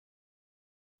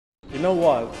know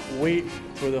what? We,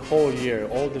 through the whole year,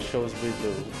 all the shows we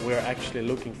do, we're actually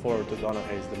looking forward to Donna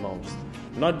Hayes the most.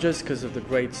 Not just because of the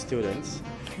great students,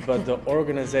 but the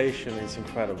organization is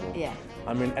incredible. Yeah.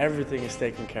 I mean, everything is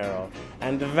taken care of.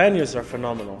 And the venues are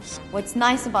phenomenal. What's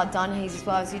nice about Donna Hayes as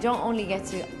well is you don't only get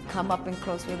to come up and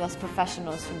close with us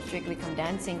professionals from Strictly Come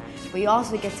Dancing, but you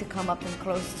also get to come up and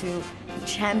close to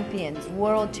champions,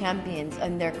 world champions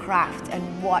in their craft,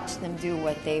 and watch them do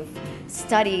what they've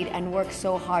studied and worked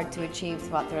so hard to achieve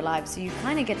throughout their lives. So you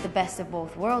kind of get the best of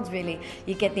both worlds, really.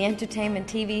 You get the entertainment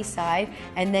TV side,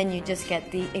 and then you just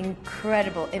get the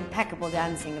incredible, impeccable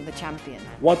dancing of the champion.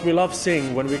 What we love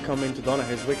seeing when we come into Donna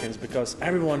Hayes weekends, because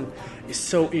everyone is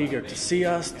so eager to see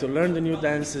us, to learn the new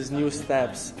dances, new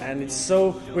steps, and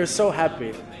we're so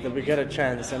happy that we get a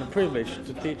chance and a privilege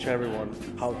to teach everyone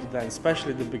how to dance,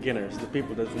 especially the beginners, the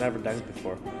people that have never danced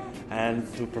before,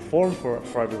 and to perform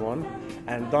for everyone.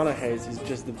 And Donna Hayes is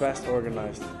just the best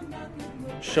organized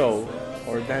show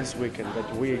or dance weekend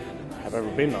that we have ever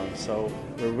been on, so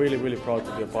we're really, really proud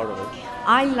to be a part of it.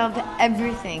 I love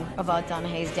everything about Donna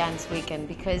Hayes Dance Weekend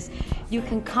because you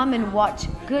can come and watch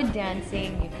good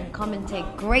dancing, you can come and take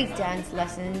great dance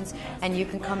lessons, and you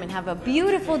can come and have a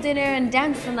beautiful dinner and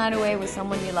dance the night away with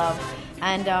someone you love.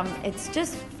 And it's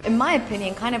just, in my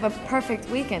opinion, kind of a perfect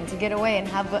weekend to get away and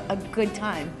have a good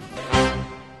time.